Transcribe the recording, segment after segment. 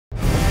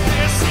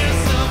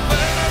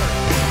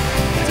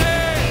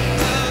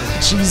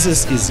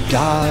Jesus is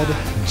God.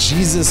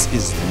 Jesus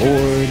is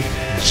Lord.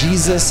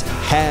 Jesus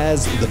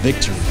has the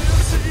victory.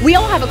 We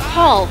all have a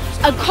call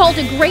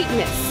to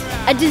greatness,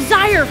 a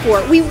desire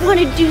for it. We want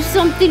to do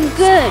something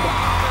good.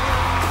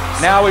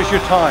 Now is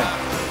your time.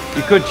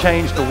 You could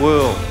change the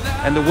world,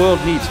 and the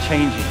world needs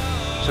changing,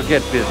 so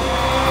get busy.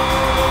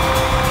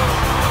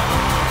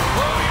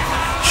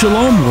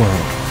 Shalom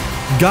World,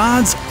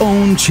 God's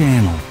own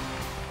channel.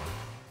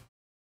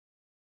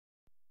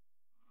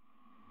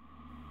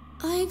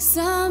 I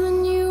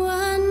examine you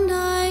and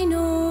I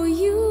know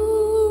you.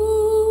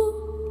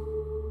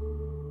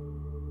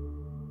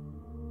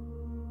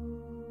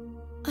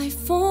 I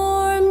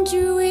formed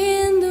you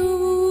in the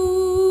womb.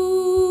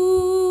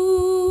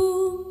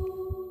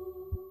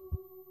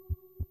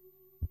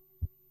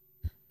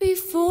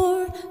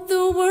 Before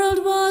the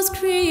world was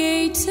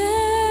created,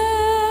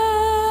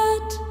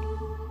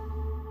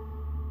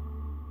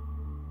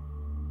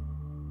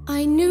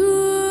 I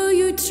knew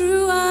you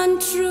true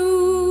and true.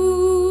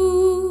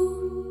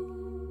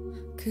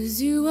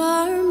 'Cause you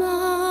are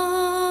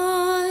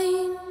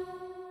mine,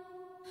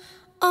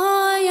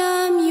 I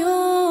am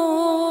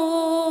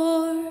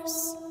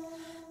yours.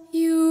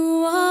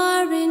 You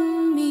are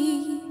in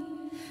me,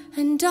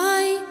 and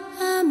I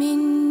am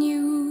in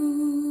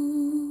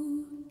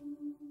you.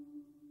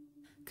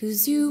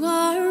 'Cause you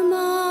are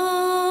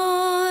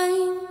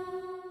mine,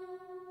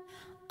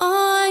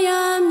 I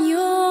am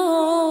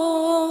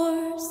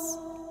yours.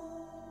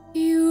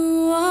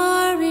 You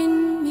are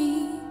in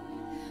me,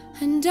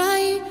 and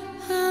I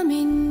am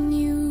in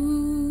you.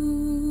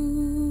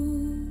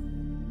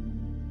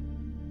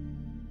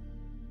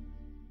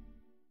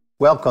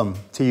 Welcome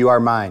to You Are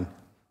Mine.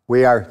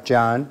 We are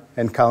John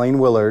and Colleen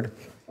Willard,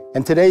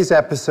 and today's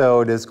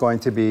episode is going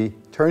to be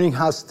turning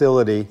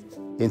hostility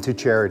into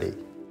charity.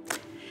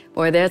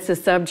 Boy, that's a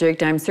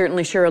subject I'm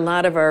certainly sure a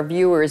lot of our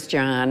viewers,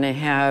 John,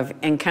 have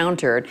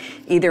encountered,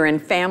 either in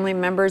family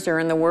members or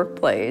in the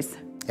workplace.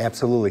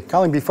 Absolutely.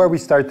 Colleen, before we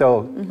start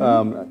though,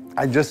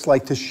 I'd just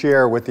like to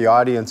share with the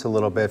audience a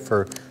little bit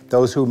for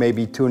those who may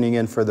be tuning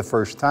in for the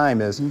first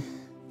time is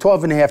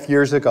 12 and a half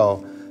years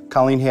ago,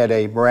 Colleen had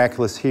a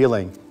miraculous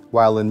healing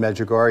while in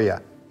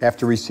Medjugorje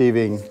after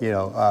receiving,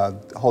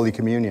 Holy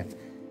Communion.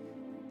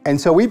 And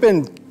so we've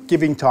been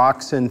giving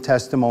talks and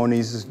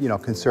testimonies,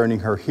 concerning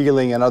her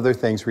healing and other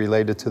things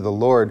related to the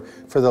Lord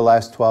for the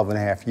last 12 and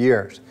a half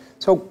years.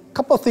 So a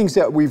couple of things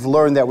that we've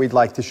learned that we'd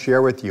like to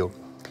share with you.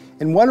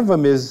 And one of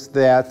them is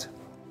that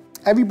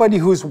everybody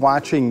who's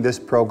watching this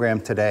program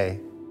today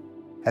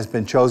has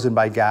been chosen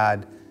by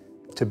God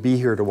to be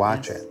here to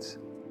watch it.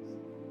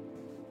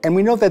 And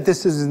we know that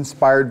this is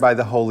inspired by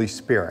the Holy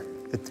Spirit.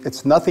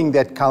 It's nothing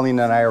that Colleen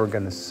and I are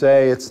going to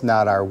say. It's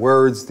not our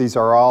words. These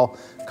are all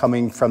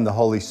coming from the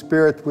Holy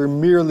Spirit. We're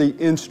merely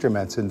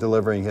instruments in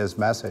delivering His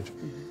message.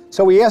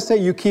 So we ask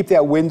that you keep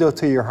that window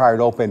to your heart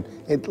open,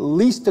 at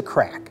least a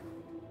crack,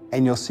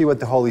 and you'll see what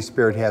the Holy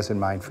Spirit has in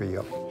mind for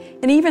you.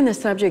 And even the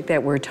subject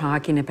that we're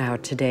talking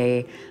about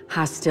today,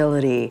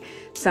 hostility.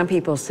 Some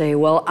people say,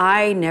 well,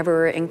 I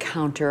never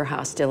encounter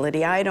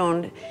hostility. I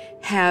don't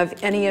have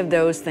any of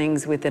those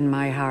things within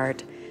my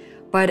heart.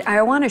 But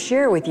I want to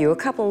share with you a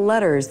couple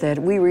letters that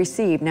we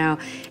received. Now,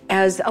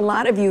 as a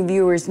lot of you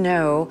viewers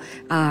know,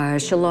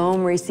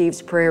 Shalom receives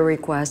prayer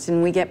requests,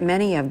 and we get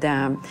many of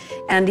them.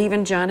 And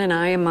even John and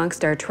I,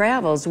 amongst our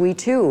travels, we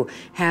too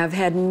have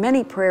had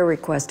many prayer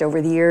requests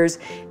over the years,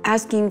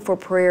 asking for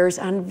prayers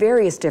on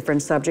various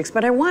different subjects.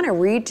 But I want to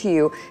read to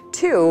you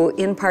two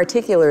in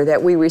particular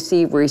that we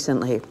received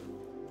recently.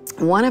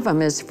 One of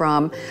them is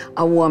from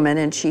a woman,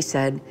 and she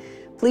said,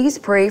 "Please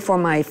pray for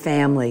my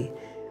family.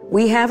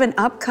 We have an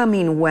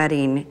upcoming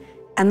wedding,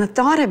 and the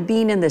thought of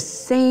being in the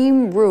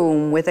same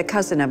room with a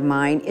cousin of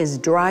mine is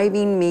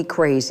driving me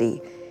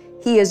crazy.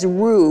 He is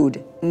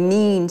rude,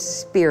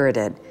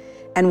 mean-spirited,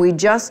 and we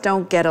just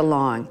don't get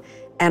along,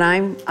 and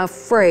I'm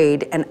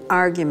afraid an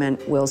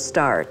argument will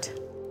start."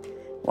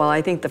 Well,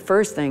 I think the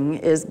first thing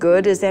is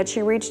good is that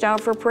she reached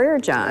out for prayer,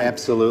 John.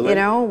 Absolutely.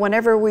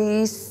 Whenever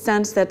we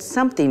sense that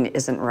something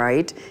isn't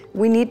right,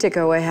 we need to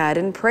go ahead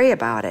and pray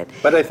about it.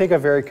 But I think a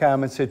very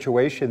common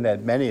situation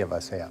that many of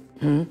us have.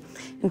 In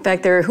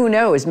fact, who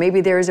knows,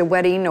 maybe there's a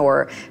wedding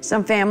or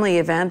some family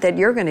event that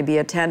you're going to be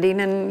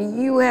attending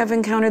and you have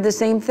encountered the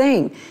same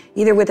thing,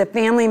 either with a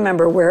family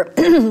member where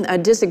a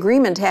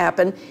disagreement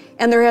happened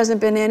and there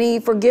hasn't been any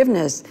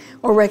forgiveness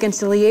or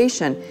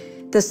reconciliation.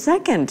 The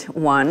second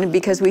one,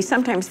 because we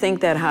sometimes think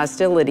that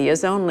hostility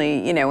is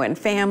only, in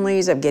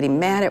families of getting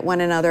mad at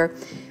one another,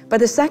 but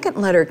the second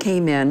letter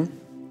came in,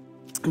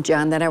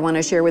 John, that I want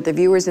to share with the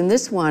viewers, and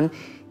this one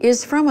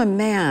is from a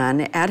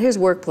man at his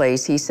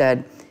workplace. He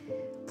said,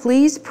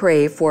 "Please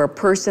pray for a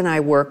person I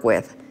work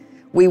with.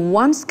 We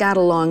once got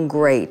along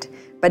great,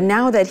 but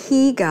now that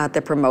he got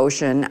the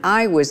promotion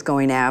I was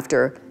going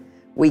after,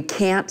 we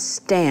can't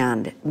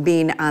stand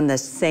being on the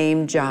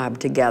same job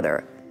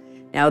together."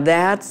 Now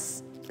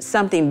that's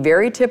something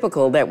very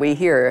typical that we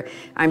hear.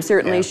 I'm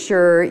certainly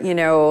sure,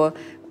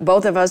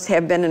 both of us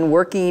have been in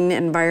working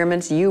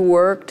environments. You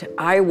worked,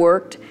 I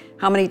worked.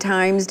 How many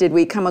times did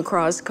we come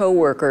across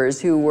coworkers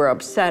who were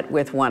upset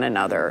with one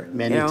another?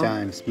 Many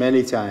times,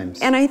 many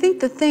times. And I think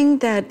the thing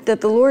that the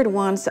Lord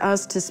wants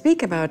us to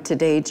speak about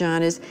today,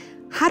 John, is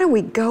how do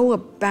we go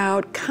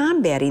about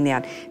combating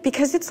that?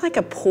 Because it's like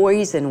a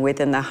poison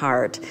within the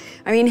heart.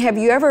 I mean, have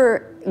you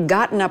ever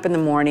gotten up in the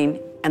morning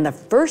and the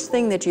first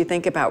thing that you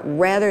think about,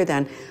 rather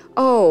than,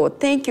 oh,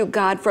 thank you,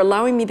 God, for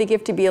allowing me the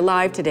gift to be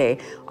alive today,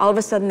 all of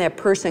a sudden that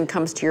person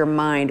comes to your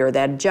mind, or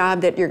that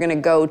job that you're going to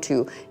go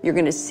to, you're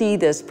going to see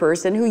this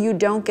person who you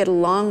don't get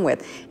along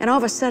with, and all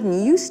of a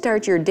sudden you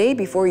start your day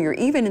before you're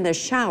even in the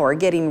shower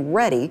getting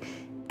ready,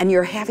 and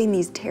you're having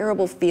these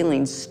terrible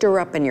feelings stir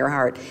up in your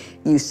heart.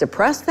 You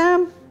suppress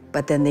them,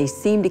 but then they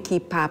seem to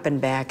keep popping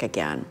back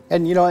again.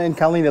 And and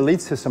Colleen, it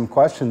leads to some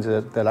questions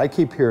that I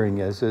keep hearing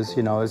is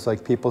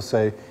like people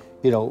say,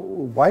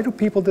 why do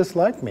people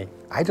dislike me?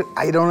 I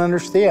don't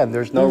understand.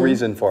 There's no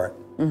reason for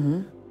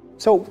it.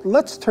 So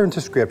let's turn to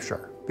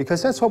Scripture,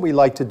 because that's what we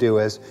like to do,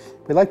 is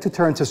we like to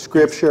turn to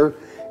Scripture.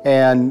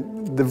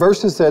 And the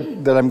verses that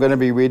I'm going to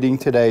be reading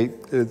today,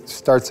 it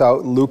starts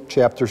out Luke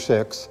chapter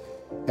 6,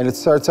 and it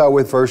starts out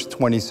with verse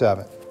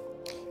 27.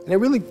 And it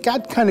really,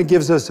 God kind of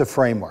gives us a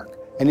framework.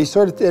 And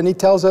he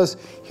tells us,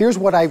 here's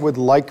what I would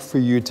like for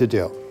you to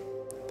do.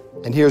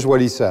 And here's what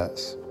he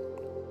says.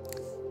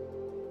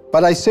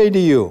 But I say to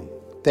you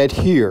that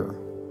here,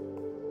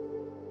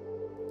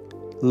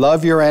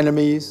 love your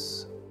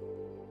enemies,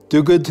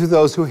 do good to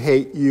those who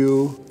hate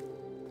you,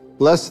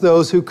 bless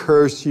those who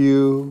curse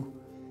you,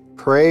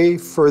 pray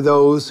for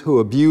those who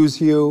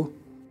abuse you.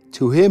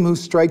 To him who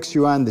strikes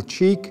you on the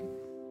cheek,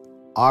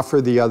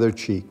 offer the other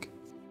cheek.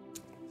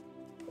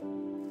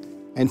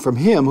 And from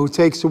him who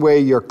takes away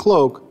your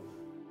cloak,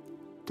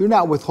 do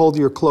not withhold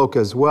your cloak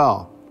as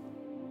well.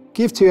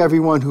 Give to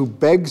everyone who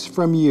begs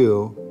from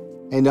you,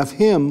 and of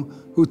him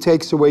who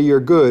takes away your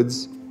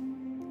goods,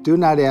 do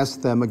not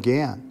ask them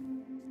again.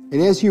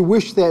 And as you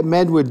wish that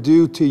men would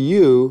do to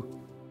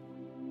you,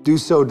 do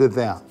so to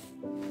them.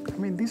 I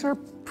mean, these are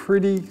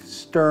pretty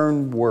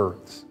stern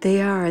words.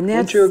 They are, and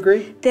Would you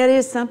agree? That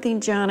is something,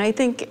 John. I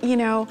think,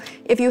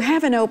 if you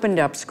haven't opened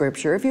up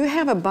Scripture, if you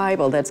have a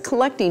Bible that's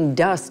collecting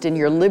dust in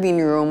your living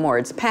room, or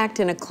it's packed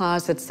in a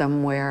closet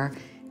somewhere,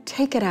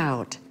 take it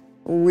out,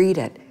 read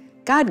it.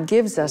 God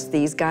gives us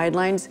these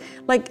guidelines,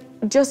 like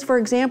just for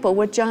example,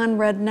 what John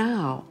read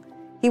now.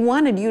 He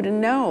wanted you to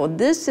know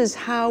this is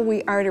how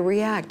we are to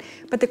react.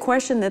 But the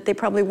question that they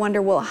probably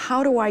wonder, well,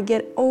 how do I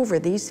get over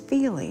these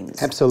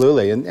feelings?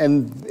 Absolutely,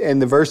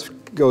 and the verse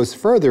goes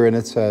further and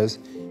it says,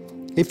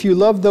 if you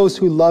love those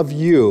who love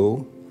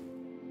you,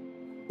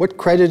 what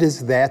credit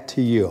is that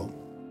to you?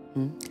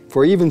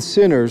 For even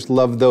sinners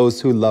love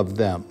those who love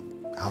them.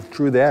 How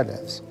true that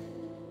is.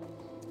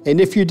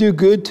 And if you do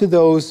good to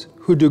those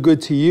who do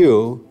good to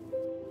you,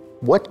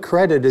 what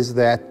credit is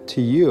that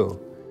to you?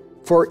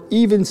 For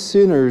even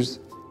sinners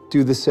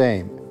do the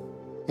same.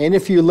 And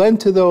if you lend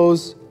to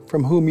those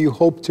from whom you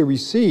hope to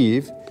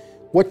receive,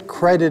 what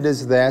credit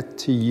is that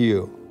to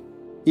you?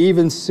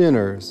 Even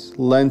sinners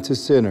lend to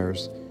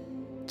sinners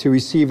to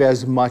receive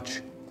as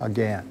much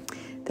again.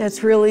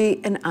 That's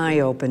really an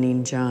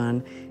eye-opening,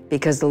 John,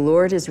 because the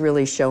Lord is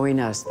really showing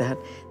us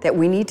that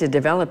we need to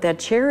develop that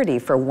charity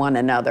for one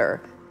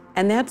another.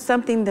 And that's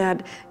something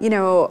that,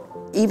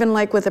 even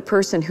like with a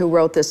person who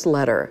wrote this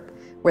letter,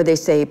 where they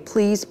say,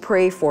 please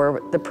pray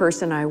for the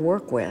person I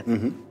work with.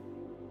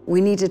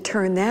 We need to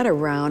turn that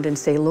around and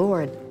say,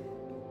 Lord,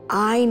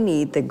 I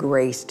need the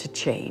grace to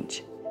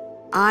change.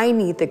 I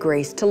need the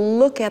grace to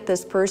look at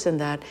this person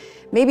that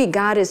maybe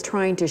God is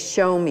trying to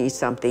show me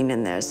something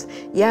in this.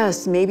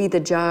 Yes, maybe the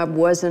job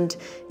wasn't,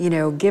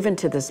 given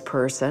to this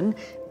person.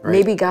 Right.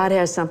 Maybe God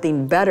has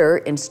something better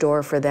in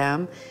store for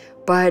them.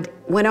 But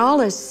when all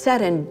is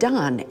said and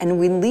done and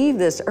we leave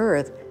this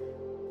earth,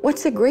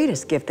 what's the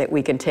greatest gift that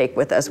we can take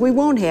with us? We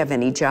won't have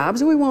any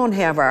jobs. We won't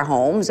have our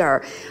homes,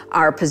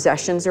 our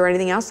possessions, or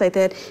anything else like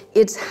that.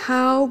 It's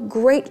how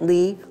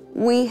greatly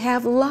we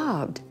have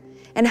loved.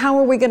 And how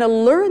are we going to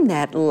learn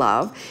that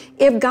love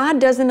if God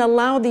doesn't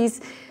allow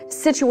these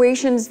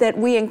situations that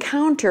we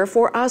encounter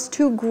for us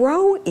to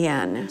grow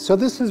in? So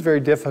this is very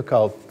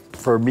difficult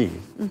for me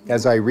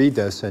as I read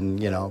this, and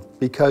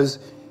because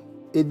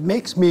it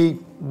makes me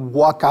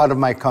walk out of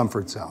my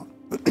comfort zone.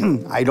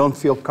 I don't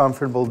feel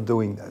comfortable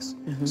doing this.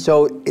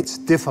 So it's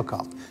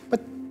difficult.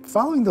 But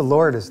following the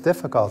Lord is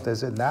difficult,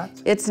 is it not?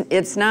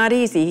 It's not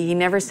easy. He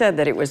never said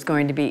that it was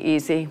going to be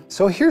easy.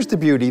 So here's the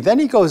beauty. Then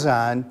he goes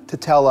on to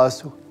tell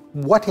us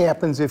what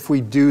happens if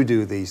we do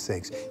these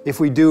things, if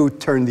we do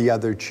turn the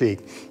other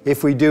cheek,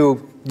 if we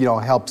do,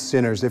 help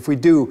sinners, if we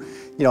do,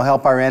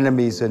 help our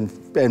enemies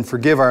and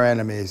forgive our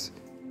enemies.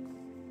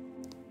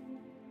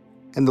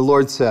 And the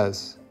Lord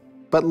says,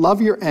 but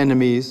love your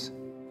enemies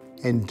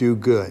and do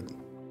good,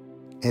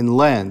 and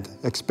lend,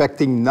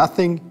 expecting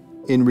nothing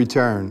in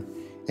return,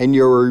 and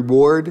your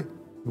reward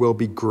will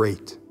be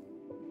great,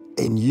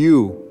 and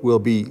you will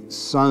be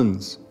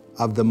sons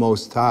of the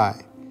Most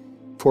High.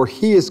 For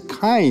he is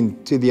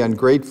kind to the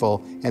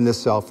ungrateful and the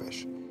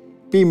selfish.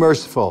 Be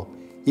merciful,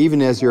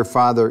 even as your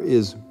Father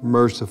is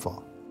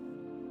merciful.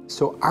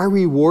 so our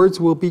rewards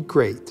will be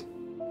great.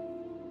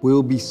 We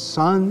will be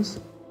sons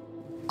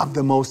of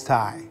the Most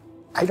High.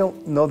 I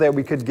don't know that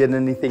we could get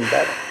anything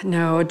better.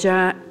 No,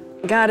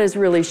 God is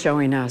really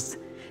showing us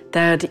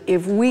that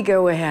if we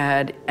go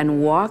ahead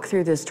and walk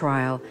through this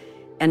trial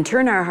and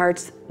turn our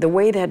hearts the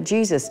way that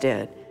Jesus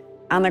did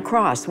on the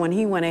cross when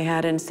he went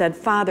ahead and said,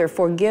 Father,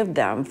 forgive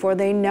them, for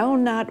they know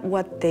not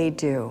what they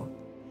do.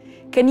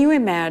 Can you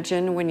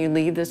imagine when you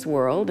leave this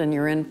world and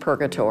you're in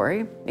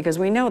purgatory? Because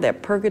we know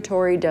that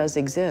purgatory does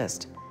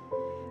exist.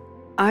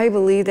 I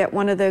believe that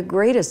one of the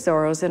greatest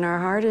sorrows in our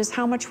heart is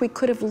how much we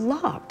could have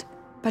loved,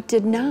 but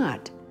did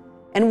not.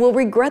 And we'll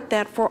regret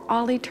that for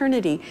all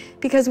eternity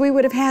because we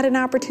would have had an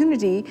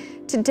opportunity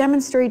to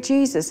demonstrate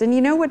Jesus. And you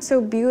know what's so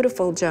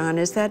beautiful, John,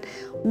 is that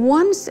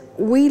once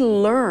we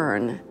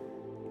learn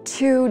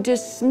to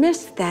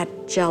dismiss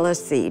that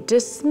jealousy,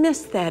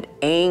 dismiss that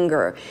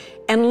anger,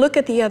 and look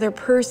at the other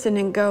person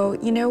and go,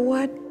 you know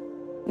what?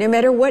 No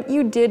matter what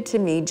you did to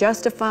me,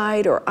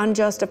 justified or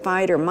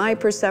unjustified, or my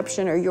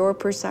perception or your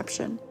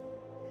perception,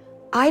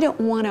 I don't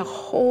want to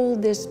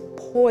hold this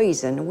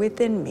poison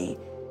within me,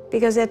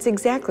 because that's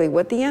exactly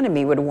what the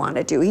enemy would want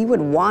to do. He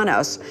would want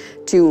us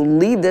to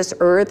leave this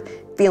earth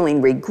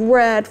feeling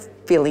regret,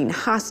 feeling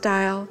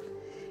hostile.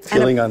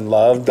 Feeling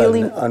unloved,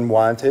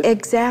 unwanted.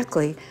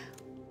 Exactly.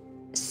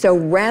 So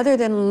rather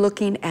than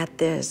looking at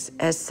this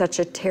as such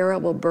a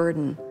terrible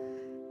burden,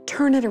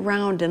 turn it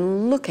around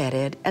and look at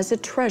it as a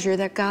treasure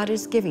that God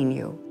is giving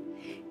you.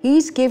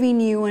 He's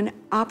giving you an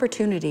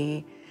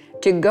opportunity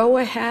to go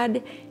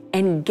ahead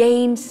and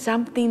gain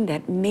something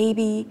that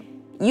maybe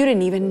you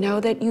didn't even know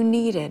that you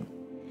needed.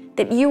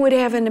 That you would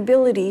have an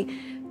ability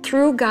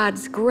through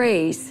God's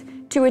grace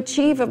to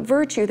achieve a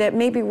virtue that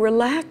maybe we're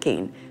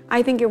lacking.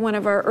 I think in one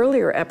of our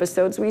earlier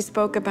episodes, we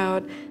spoke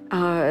about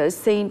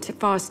Saint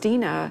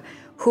Faustina,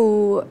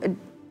 who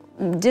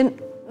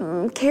didn't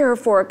care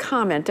for a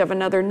comment of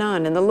another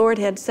nun, and the Lord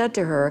had said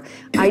to her,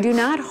 I do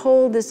not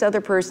hold this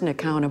other person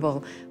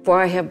accountable,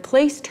 for I have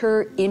placed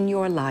her in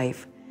your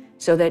life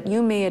so that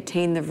you may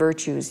attain the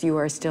virtues you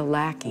are still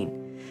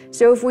lacking.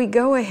 So if we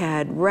go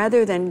ahead,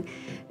 rather than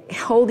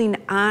holding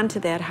on to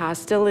that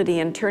hostility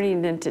and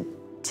turning it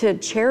into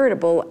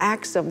charitable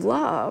acts of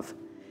love,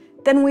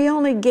 then we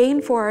only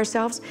gain for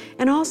ourselves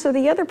and also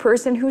the other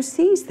person who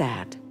sees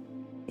that.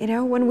 You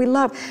know, when we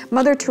love.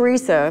 Mother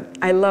Teresa,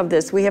 I love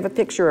this. We have a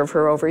picture of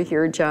her over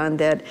here, John,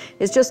 that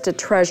is just a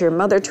treasure.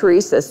 Mother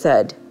Teresa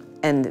said,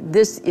 and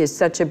this is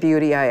such a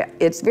beauty.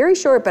 It's very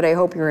short, but I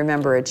hope you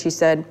remember it. She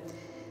said,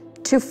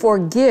 to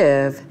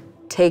forgive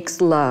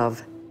takes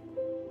love.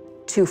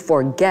 To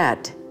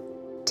forget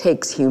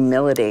takes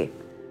humility.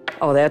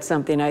 Oh, that's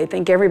something I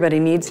think everybody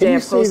needs to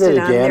have posted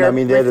on their refrigerators. I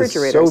mean, that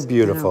is so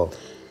beautiful. You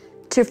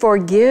know, to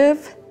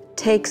forgive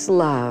takes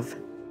love.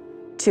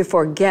 To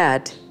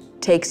forget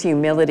takes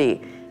humility.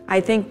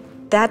 I think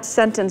that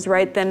sentence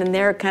right then and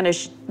there kind of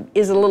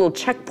is a little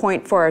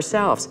checkpoint for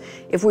ourselves.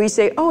 If we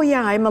say, oh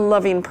yeah, I'm a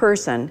loving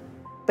person,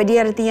 but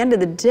yet at the end of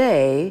the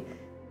day,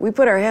 we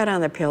put our head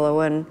on the pillow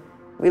and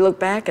we look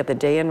back at the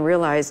day and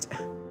realized,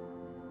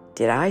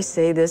 did I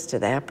say this to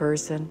that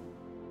person?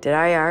 Did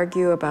I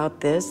argue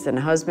about this? And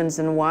husbands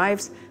and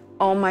wives,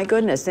 oh my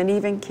goodness, and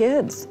even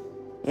kids,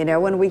 you know,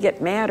 when we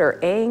get mad or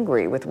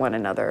angry with one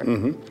another.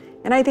 Mm-hmm.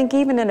 And I think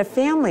even in a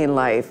family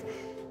life,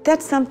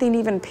 that's something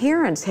even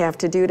parents have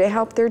to do to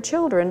help their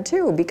children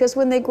too, because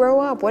when they grow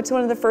up, what's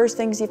one of the first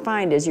things you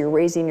find as you're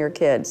raising your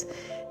kids?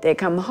 They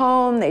come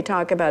home, they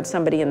talk about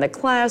somebody in the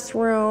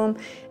classroom,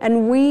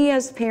 and we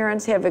as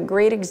parents have a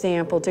great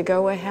example to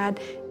go ahead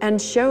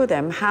and show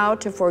them how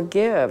to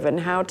forgive and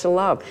how to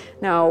love.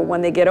 Now,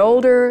 when they get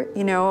older,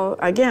 you know,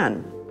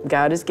 again,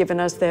 God has given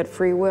us that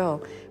free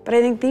will. But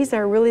I think these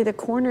are really the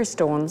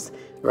cornerstones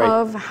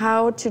of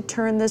how to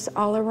turn this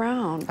all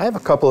around. I have a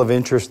couple of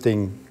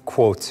interesting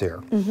quotes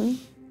here. Mm-hmm.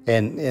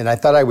 And I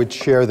thought I would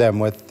share them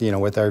with,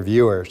 with our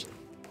viewers.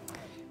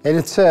 And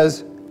it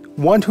says,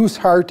 one whose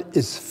heart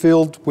is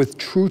filled with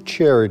true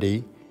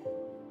charity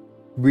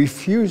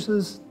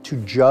refuses to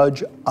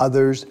judge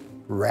others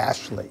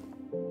rashly.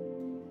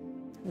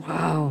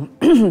 Wow,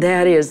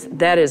 that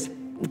is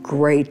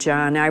great,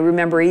 John. I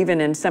remember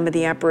even in some of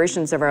the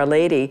apparitions of Our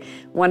Lady,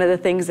 one of the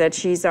things that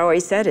she's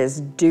always said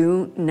is,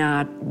 do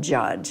not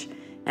judge.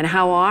 And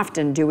how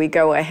often do we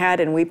go ahead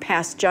and we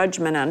pass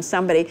judgment on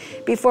somebody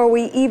before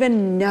we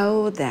even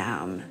know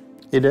them?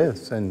 It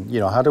is, and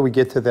how do we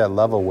get to that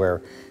level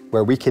where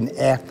we can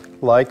act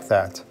like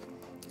that?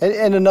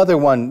 And another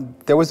one,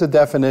 there was a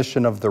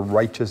definition of the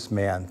righteous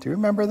man. Do you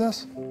remember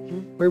this?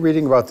 Mm-hmm. We were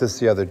reading about this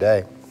the other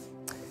day.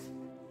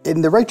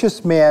 And the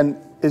righteous man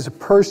is a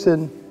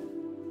person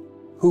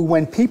who,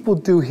 when people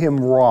do him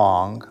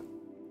wrong,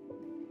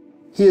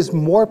 he is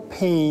more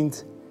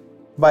pained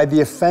by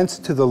the offense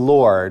to the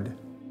Lord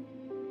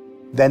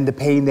than the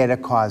pain that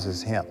it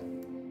causes him.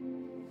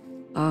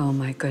 Oh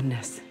my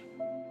goodness.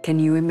 Can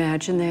you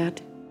imagine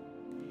that?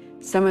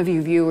 Some of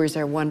you viewers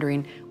are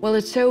wondering, well,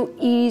 it's so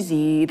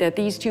easy that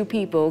these two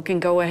people can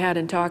go ahead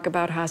and talk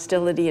about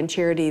hostility and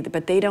charity,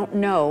 but they don't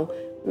know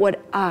what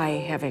I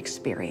have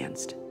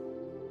experienced.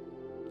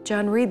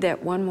 John, read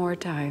that one more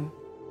time.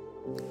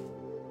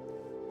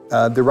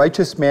 The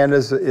righteous man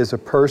is a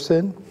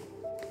person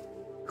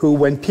who,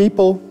 when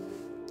people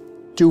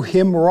do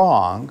him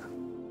wrong,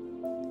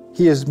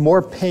 he is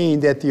more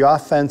pained at the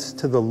offense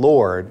to the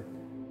Lord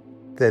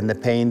than the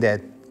pain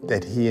that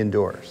he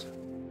endures.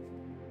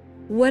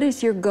 What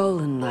is your goal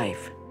in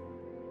life?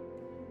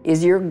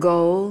 Is your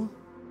goal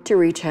to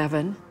reach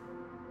heaven?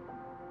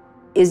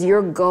 Is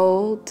your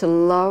goal to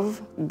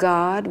love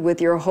God with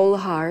your whole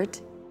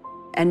heart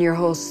and your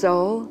whole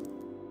soul?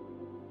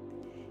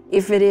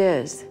 If it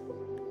is,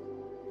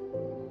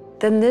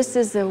 then this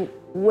is the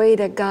way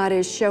that God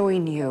is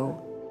showing you.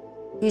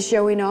 He's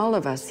showing all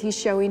of us. He's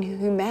showing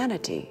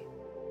humanity.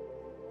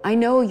 I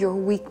know your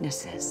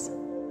weaknesses.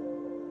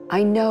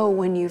 I know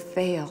when you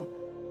fail.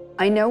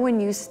 I know when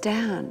you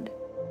stand.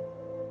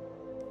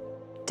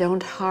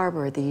 Don't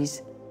harbor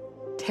these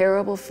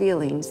terrible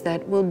feelings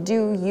that will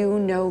do you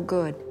no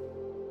good,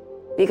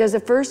 because the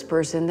first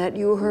person that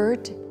you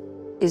hurt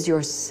is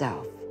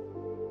yourself.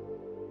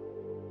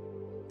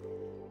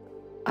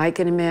 I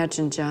can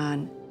imagine,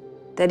 John,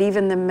 that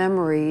even the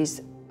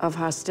memories of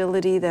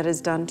hostility that is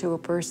done to a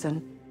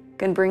person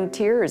can bring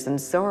tears and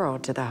sorrow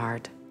to the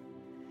heart.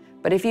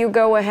 But if you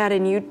go ahead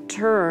and you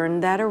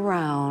turn that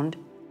around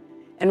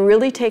and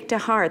really take to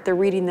heart the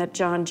reading that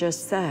John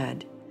just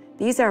said,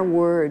 these are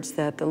words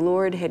that the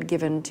Lord had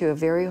given to a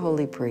very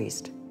holy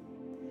priest.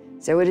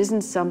 So it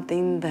isn't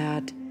something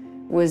that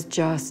was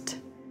just,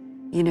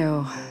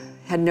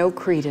 had no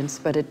credence,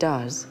 but it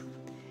does.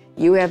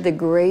 You have the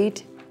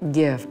great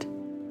gift,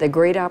 the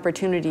great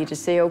opportunity to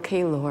say,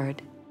 okay,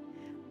 Lord,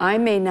 I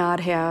may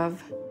not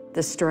have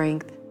the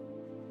strength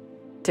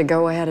to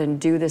go ahead and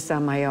do this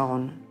on my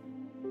own.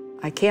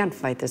 I can't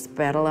fight this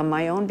battle on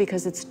my own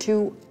because it's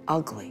too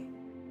ugly.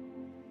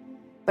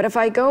 But if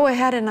I go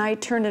ahead and I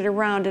turn it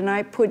around and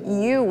I put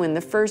you in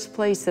the first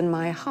place in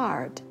my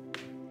heart,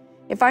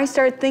 if I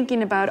start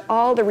thinking about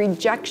all the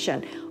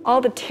rejection,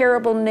 all the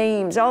terrible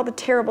names, all the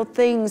terrible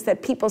things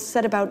that people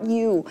said about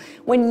you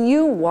when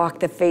you walked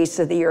the face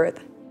of the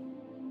earth,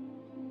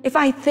 if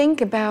I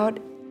think about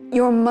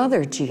your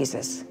mother,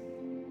 Jesus,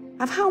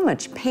 of how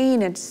much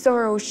pain and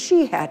sorrow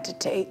she had to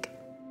take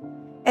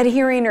at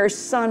hearing her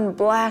son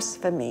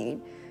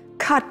blasphemed,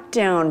 cut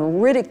down,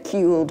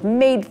 ridiculed,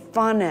 made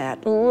fun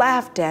at,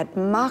 laughed at,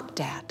 mocked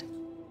at.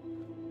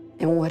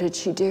 And what did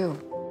she do?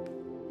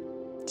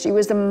 She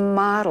was the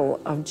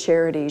model of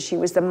charity. She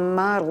was the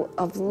model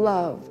of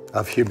love.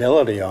 Of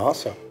humility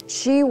also.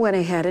 She went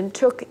ahead and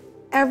took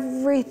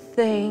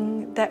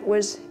everything that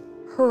was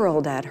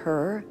hurled at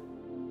her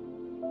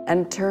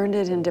and turned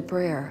it into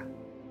prayer.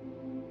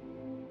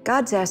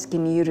 God's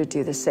asking you to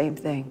do the same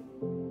thing.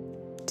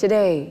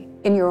 Today,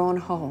 in your own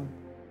home,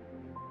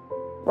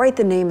 write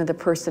the name of the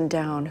person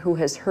down who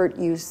has hurt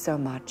you so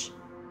much.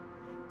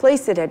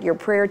 Place it at your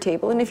prayer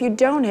table, and if you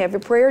don't have a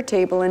prayer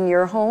table in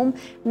your home,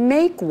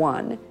 make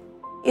one.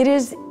 It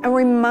is a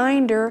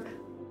reminder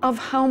of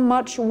how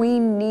much we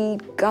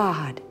need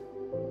God,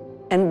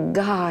 and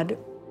God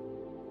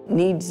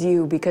needs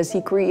you because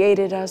He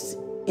created us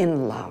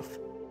in love.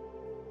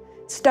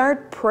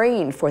 Start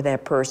praying for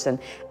that person.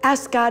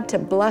 Ask God to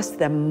bless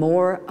them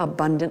more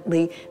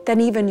abundantly than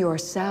even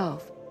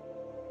yourself.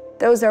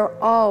 Those are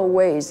all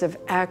ways of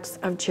acts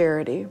of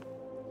charity.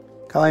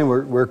 Colleen,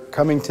 we're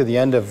coming to the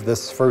end of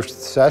this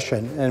first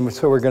session, and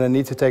so we're going to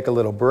need to take a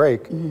little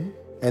break,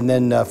 and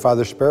then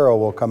Father Sparough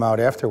will come out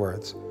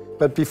afterwards.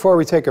 But before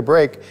we take a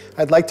break,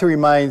 I'd like to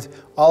remind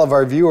all of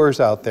our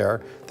viewers out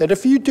there that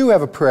if you do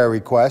have a prayer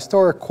request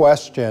or a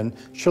question,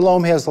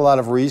 Shalom has a lot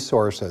of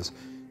resources.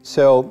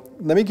 So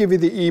let me give you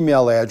the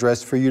email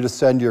address for you to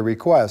send your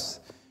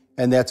requests,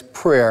 and that's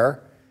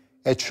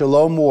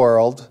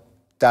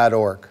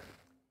prayer@shalomworld.org.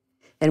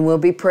 And we'll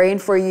be praying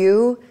for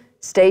you.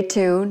 Stay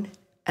tuned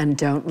and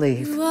don't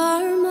leave. You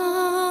are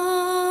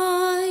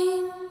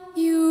mine,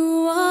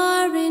 you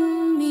are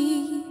in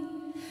me,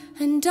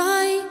 and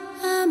I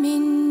am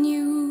in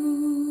you.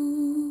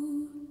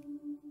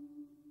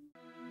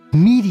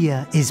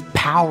 Media is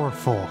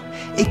powerful.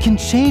 It can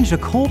change a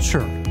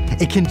culture.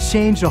 It can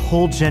change a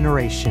whole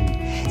generation.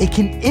 It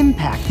can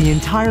impact the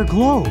entire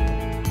globe.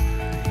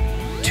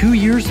 2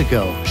 years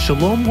ago,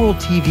 Shalom World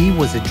TV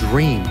was a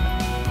dream.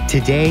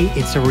 Today,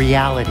 it's a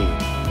reality.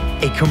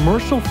 A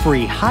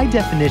commercial-free,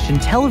 high-definition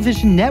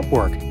television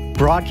network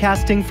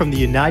broadcasting from the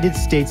United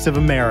States of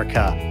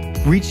America,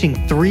 reaching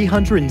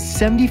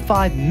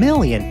 375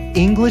 million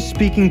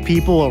English-speaking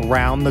people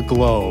around the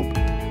globe.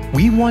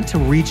 We want to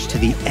reach to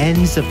the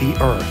ends of the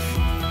earth.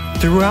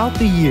 Throughout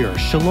the year,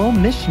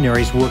 Shalom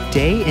missionaries work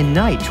day and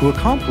night to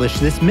accomplish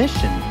this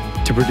mission,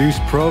 to produce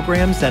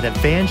programs that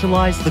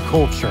evangelize the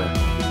culture.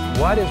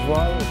 What is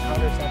wrong with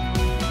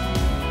contraception?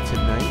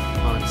 Tonight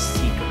on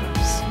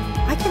Seekers.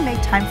 I can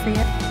make time for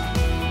you.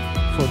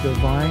 For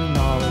divine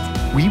knowledge.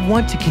 We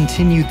want to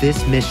continue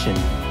this mission.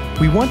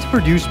 We want to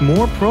produce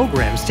more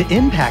programs to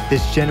impact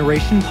this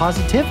generation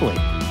positively.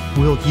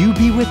 Will you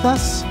be with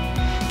us?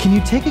 Can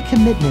you take a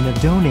commitment of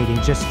donating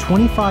just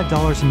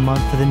 $25 a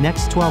month for the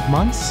next 12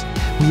 months?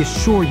 We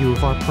assure you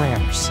of our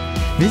prayers.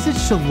 Visit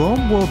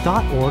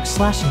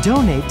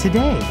shalomworld.org/donate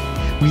today.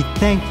 We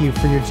thank you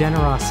for your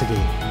generosity.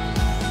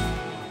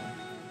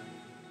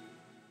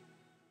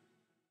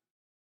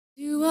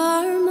 You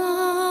are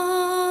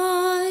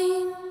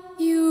mine,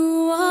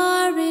 you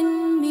are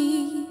in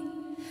me,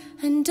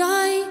 and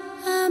I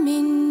am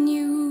in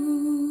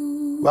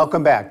you.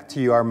 Welcome back to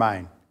You Are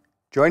Mine.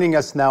 Joining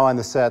us now on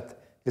the set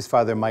is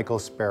Father Michael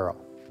Sparough.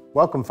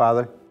 Welcome,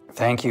 Father.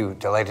 Thank you.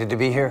 Delighted to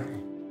be here.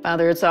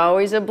 Father, it's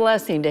always a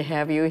blessing to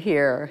have you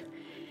here.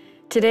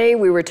 Today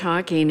we were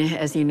talking,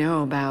 as you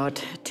know,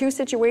 about two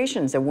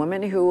situations. A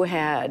woman who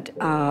had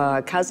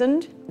a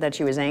cousin that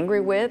she was angry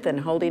with and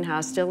holding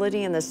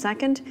hostility, and the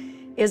second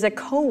is a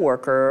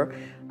co-worker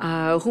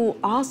who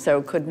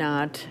also could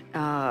not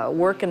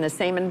work in the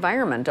same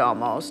environment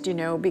almost,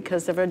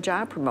 because of a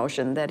job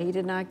promotion that he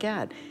did not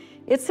get.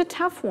 It's a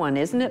tough one,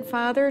 isn't it,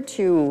 Father,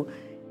 to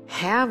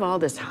have all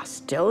this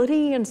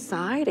hostility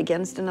inside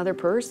against another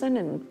person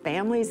in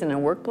families and in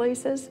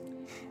workplaces?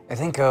 I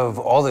think of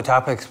all the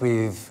topics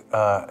we've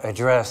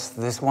addressed,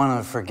 this one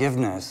of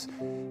forgiveness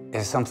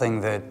is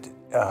something that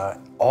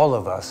all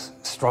of us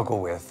struggle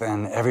with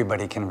and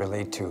everybody can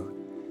relate to.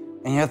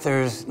 And yet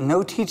there's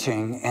no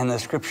teaching in the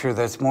scripture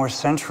that's more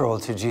central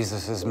to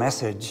Jesus'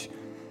 message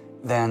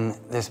than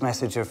this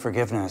message of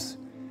forgiveness.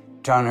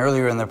 John,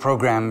 earlier in the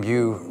program,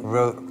 you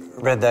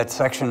read that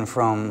section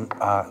from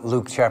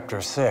Luke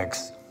chapter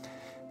 6.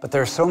 But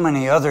there are so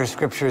many other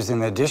scriptures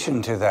in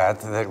addition to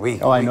that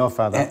we... Oh, I know,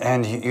 Father.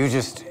 And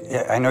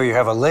I know you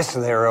have a list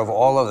there of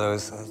all of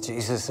those.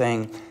 Jesus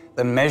saying,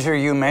 the measure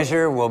you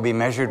measure will be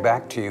measured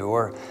back to you.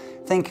 Or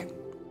think,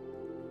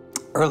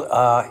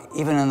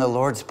 even in the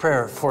Lord's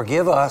Prayer,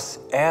 forgive us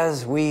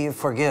as we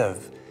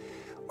forgive.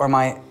 Or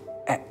my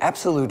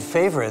absolute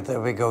favorite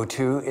that we go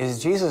to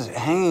is Jesus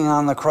hanging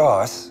on the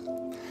cross.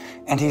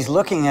 And he's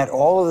looking at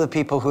all of the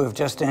people who have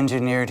just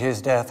engineered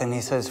his death, and he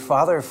says,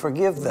 Father,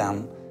 forgive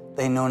them.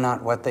 They know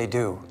not what they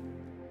do.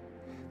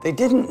 They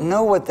didn't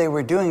know what they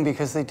were doing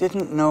because they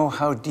didn't know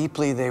how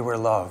deeply they were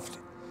loved.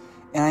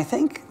 And I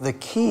think the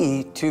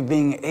key to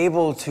being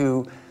able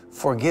to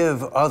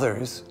forgive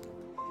others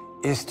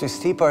is to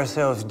steep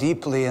ourselves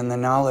deeply in the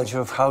knowledge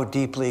of how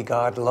deeply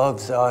God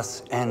loves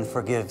us and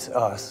forgives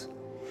us.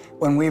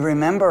 When we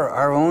remember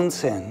our own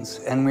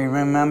sins and we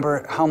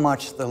remember how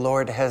much the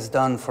Lord has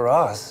done for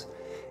us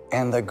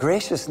and the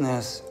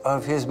graciousness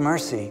of his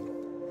mercy,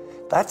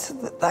 that's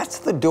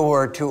the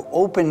door to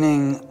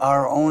opening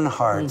our own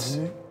hearts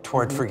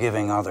toward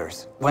forgiving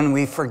others. When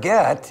we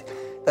forget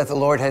that the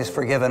Lord has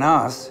forgiven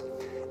us,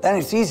 then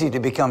it's easy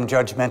to become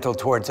judgmental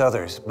towards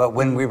others. But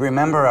when we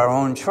remember our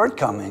own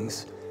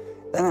shortcomings,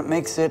 then it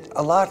makes it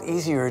a lot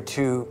easier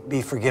to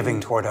be forgiving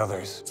toward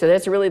others. So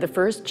that's really the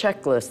first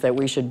checklist that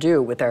we should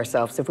do with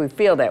ourselves if we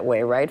feel that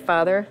way, right,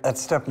 Father?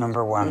 That's step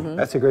number one.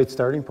 That's a great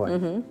starting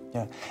point.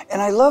 Yeah. And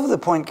I love the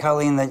point,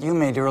 Colleen, that you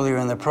made earlier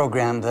in the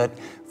program that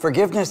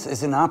forgiveness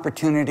is an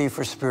opportunity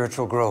for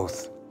spiritual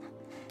growth.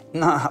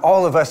 Not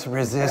all of us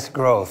resist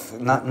growth.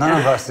 None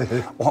of us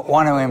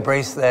want to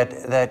embrace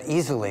that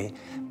easily.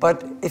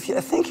 But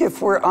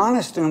if we're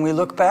honest and we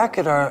look back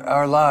at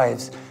our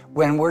lives,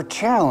 when we're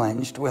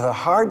challenged with a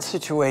hard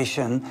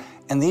situation,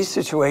 and these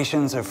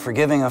situations of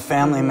forgiving a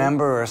family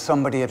member or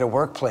somebody at a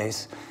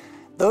workplace,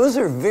 those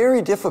are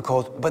very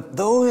difficult, but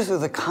those are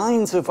the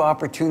kinds of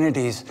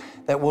opportunities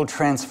that will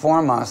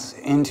transform us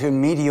into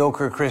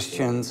mediocre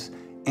Christians,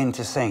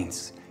 into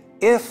saints.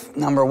 If,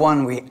 number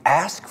one, we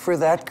ask for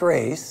that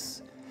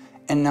grace,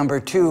 and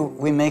number two,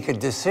 we make a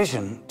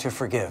decision to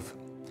forgive.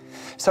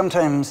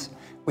 Sometimes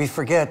we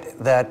forget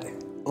that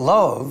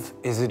love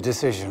is a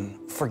decision.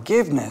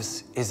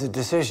 Forgiveness is a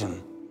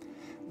decision.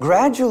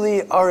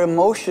 Gradually, our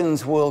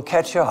emotions will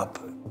catch up,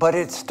 but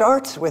it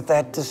starts with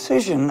that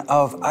decision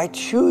of, I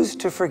choose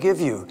to forgive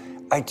you.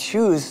 I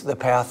choose the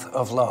path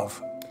of love.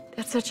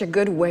 That's such a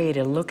good way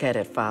to look at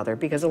it, Father,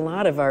 because a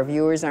lot of our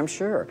viewers, I'm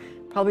sure,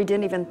 probably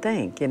didn't even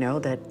think,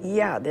 that,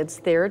 yeah, that's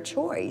their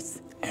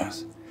choice.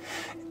 Yes.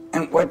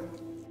 And what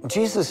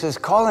Jesus is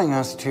calling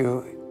us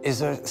to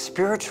is a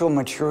spiritual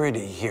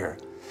maturity here.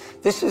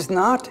 This is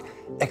not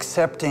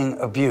accepting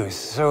abuse.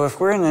 So if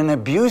we're in an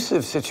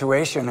abusive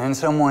situation and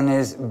someone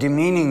is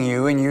demeaning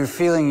you and you're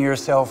feeling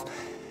yourself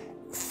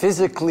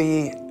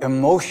physically,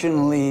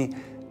 emotionally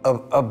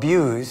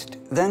abused,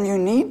 then you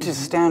need to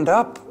stand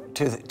up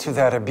to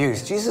that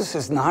abuse. Jesus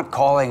is not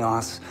calling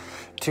us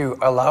to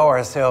allow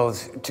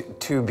ourselves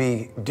to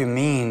be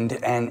demeaned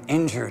and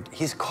injured.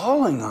 He's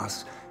calling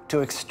us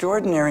to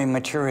extraordinary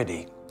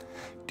maturity.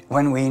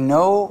 When we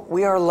know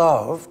we are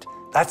loved,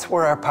 that's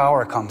where our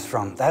power comes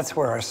from. That's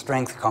where our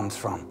strength comes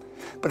from.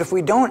 But if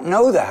we don't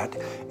know that,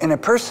 and a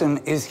person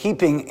is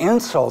heaping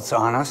insults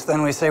on us,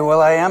 then we say,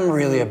 well, I am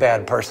really a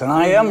bad person.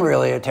 I am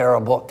really a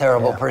terrible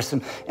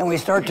person. And we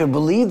start to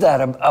believe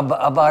that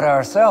about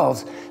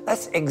ourselves.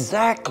 That's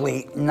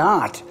exactly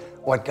not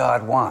what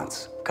God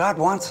wants. God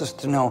wants us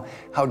to know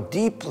how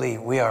deeply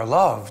we are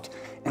loved.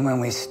 And when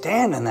we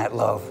stand in that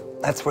love,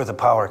 that's where the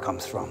power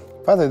comes from.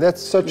 Father,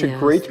 that's such a Yes.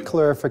 great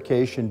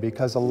clarification,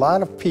 because a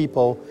lot of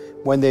people,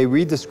 when they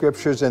read the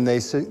scriptures and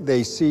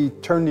they see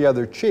turn the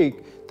other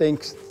cheek,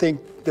 think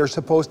they're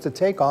supposed to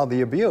take all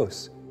the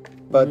abuse.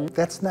 But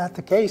that's not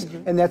the case,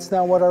 and that's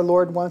not what our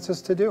Lord wants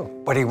us to do.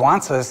 What he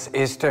wants us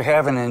is to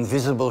have an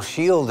invisible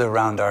shield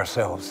around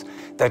ourselves.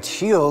 That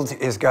shield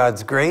is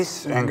God's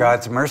grace and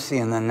God's mercy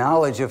and the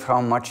knowledge of how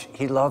much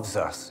he loves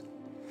us.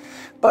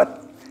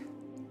 But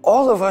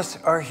all of us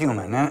are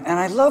human, and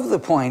I love the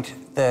point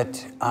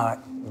that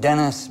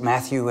Dennis,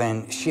 Matthew,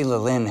 and Sheila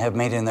Lynn have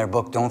made in their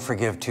book, Don't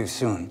Forgive Too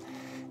Soon.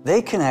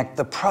 They connect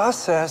the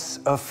process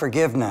of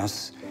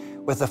forgiveness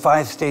with the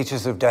 5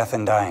 stages of death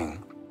and dying.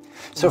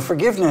 So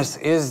forgiveness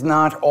is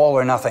not all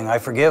or nothing. I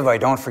forgive, I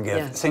don't forgive.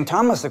 Yes. St.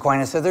 Thomas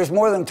Aquinas said there's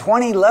more than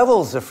 20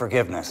 levels of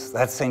forgiveness.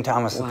 That's St.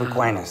 Thomas of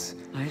Aquinas.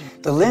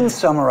 The Lynn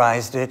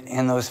summarized it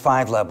in those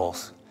 5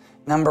 levels.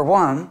 Number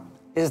 1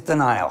 is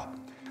denial.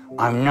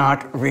 I'm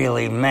not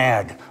really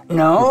mad.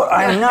 No,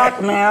 I'm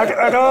not mad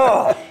at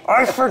all.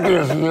 I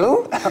forgive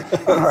you.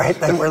 All right,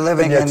 then we're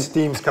living in...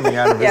 steam's coming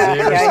out of his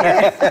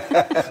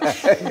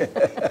ears.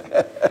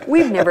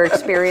 We've never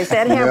experienced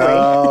that, have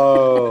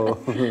No.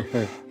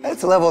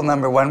 That's level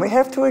number 1. We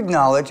have to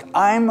acknowledge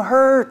I'm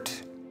hurt.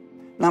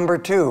 Number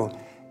 2,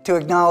 to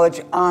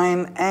acknowledge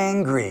I'm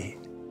angry,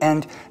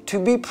 and to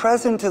be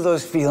present to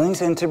those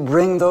feelings and to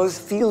bring those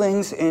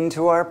feelings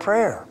into our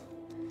prayer.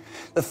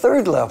 The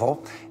 3rd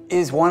level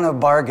is one of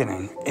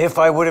bargaining. If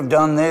I would have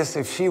done this,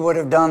 if she would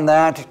have done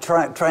that,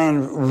 try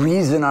and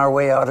reason our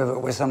way out of it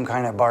with some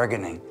kind of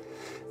bargaining.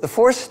 The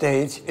 4th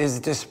stage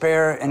is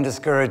despair and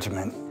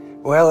discouragement.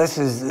 Well, this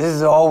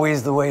is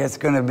always the way it's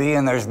going to be,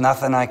 and there's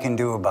nothing I can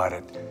do about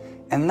it.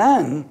 And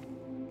then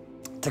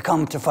to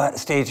come to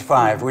stage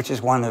 5, which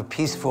is one of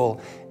peaceful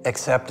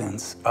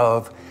acceptance,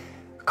 of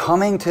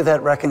coming to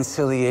that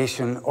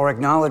reconciliation or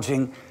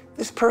acknowledging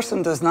this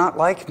person does not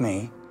like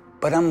me,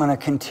 but I'm going to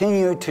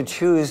continue to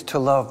choose to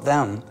love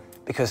them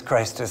because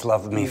Christ has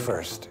loved me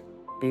first.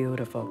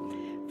 Beautiful.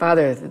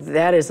 Father,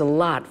 that is a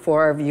lot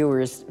for our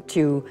viewers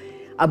to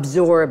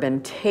absorb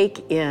and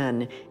take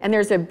in. And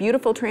there's a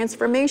beautiful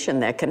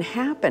transformation that can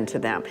happen to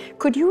them.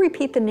 Could you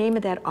repeat the name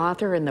of that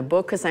author in the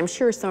book? Because I'm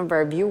sure some of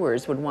our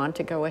viewers would want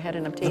to go ahead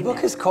and obtain The book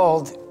that. is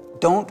called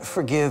Don't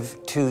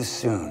Forgive Too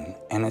Soon,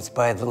 and it's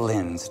by the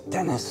Lynns,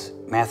 Dennis,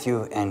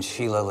 Matthew, and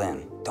Sheila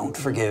Lynn. Don't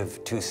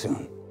Forgive Too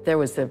Soon. There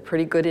was a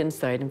pretty good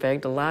insight. In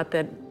fact, a lot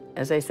that,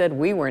 as I said,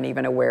 we weren't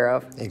even aware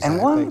of. Exactly.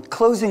 And one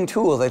closing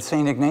tool that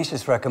St.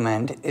 Ignatius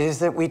recommends is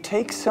that we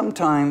take some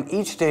time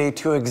each day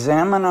to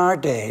examine our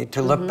day,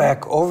 to look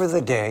back over the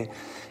day,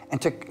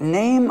 and to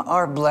name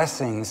our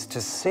blessings,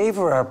 to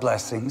savor our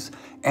blessings,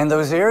 and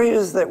those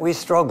areas that we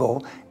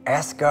struggle,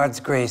 ask God's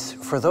grace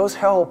for those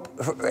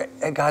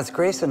God's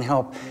grace and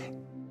help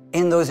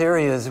in those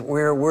areas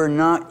where we're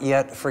not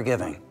yet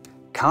forgiving.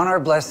 Count our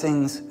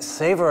blessings,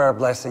 savor our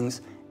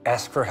blessings,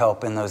 ask for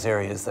help in those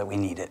areas that we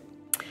need it.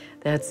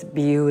 That's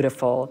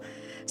beautiful.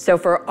 So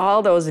for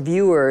all those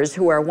viewers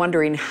who are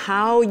wondering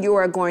how you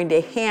are going to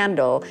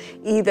handle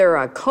either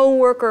a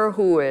coworker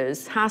who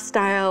is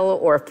hostile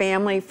or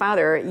family,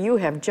 Father, you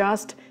have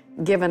just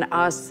given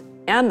us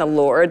and the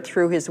Lord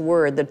through His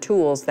Word the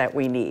tools that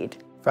we need.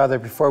 Father,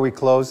 before we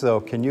close, though,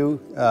 can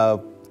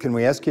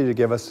we ask you to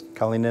give us,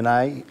 Colleen and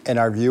I, and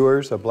our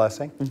viewers, a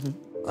blessing?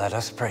 Let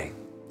us pray.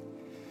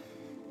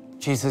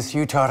 Jesus,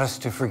 you taught us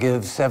to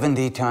forgive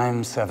 70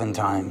 times, 7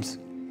 times.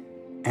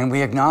 And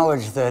we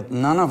acknowledge that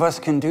none of us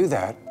can do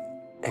that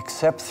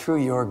except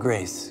through your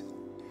grace.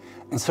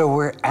 And so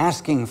we're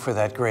asking for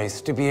that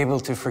grace to be able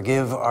to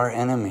forgive our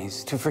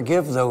enemies, to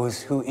forgive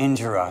those who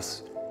injure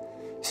us.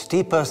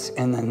 Steep us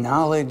in the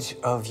knowledge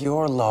of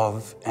your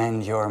love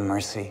and your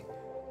mercy.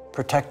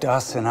 Protect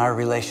us in our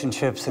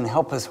relationships and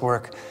help us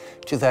work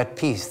to that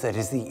peace that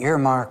is the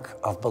earmark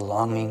of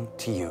belonging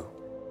to you.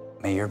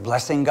 May your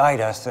blessing guide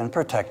us and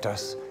protect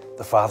us,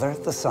 the Father,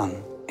 the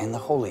Son, and the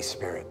Holy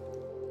Spirit.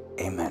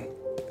 Amen.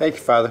 Thank you,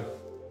 Father.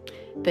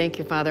 Thank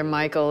you, Father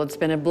Michael. It's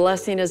been a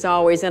blessing as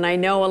always, and I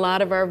know a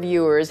lot of our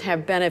viewers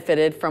have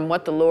benefited from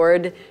what the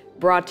Lord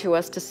brought to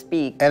us to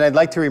speak. And I'd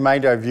like to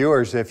remind our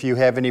viewers, if you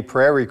have any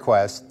prayer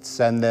requests,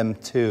 send them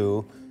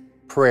to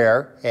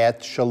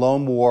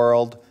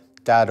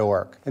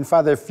prayer@shalomworld.org. And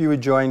Father, if you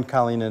would join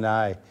Colleen and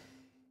I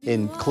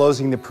in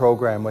closing the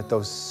program with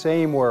those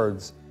same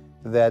words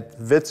that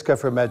Vitska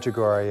from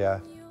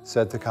Medjugorje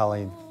said to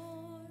Colleen.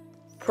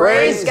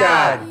 Praise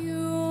God. You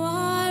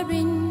are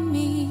in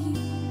me,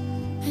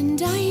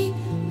 and I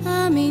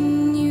am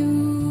in you.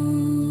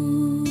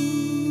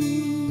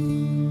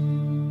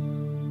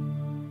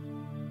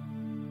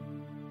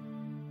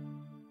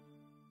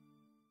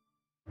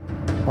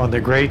 On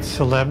the great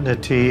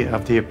solemnity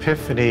of the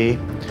Epiphany,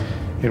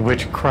 in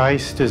which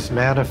Christ is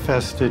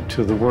manifested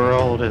to the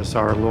world as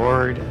our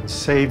Lord and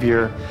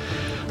Savior,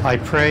 I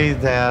pray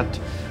that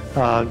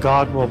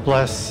God will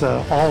bless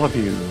all of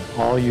you,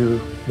 all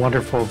you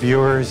wonderful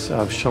viewers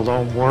of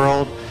Shalom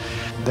World,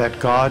 that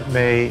God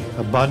may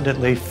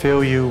abundantly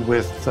fill you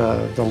with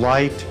the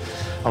light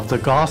of the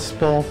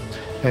gospel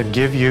and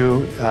give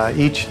you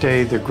each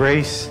day the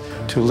grace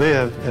to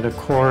live in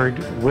accord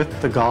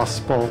with the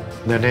gospel.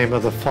 In the name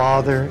of the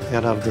Father,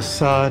 and of the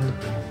Son,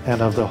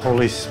 and of the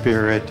Holy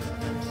Spirit.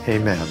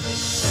 Amen.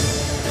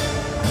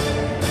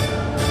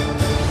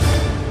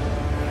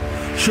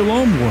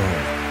 Shalom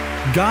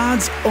World,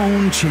 God's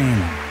own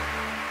channel.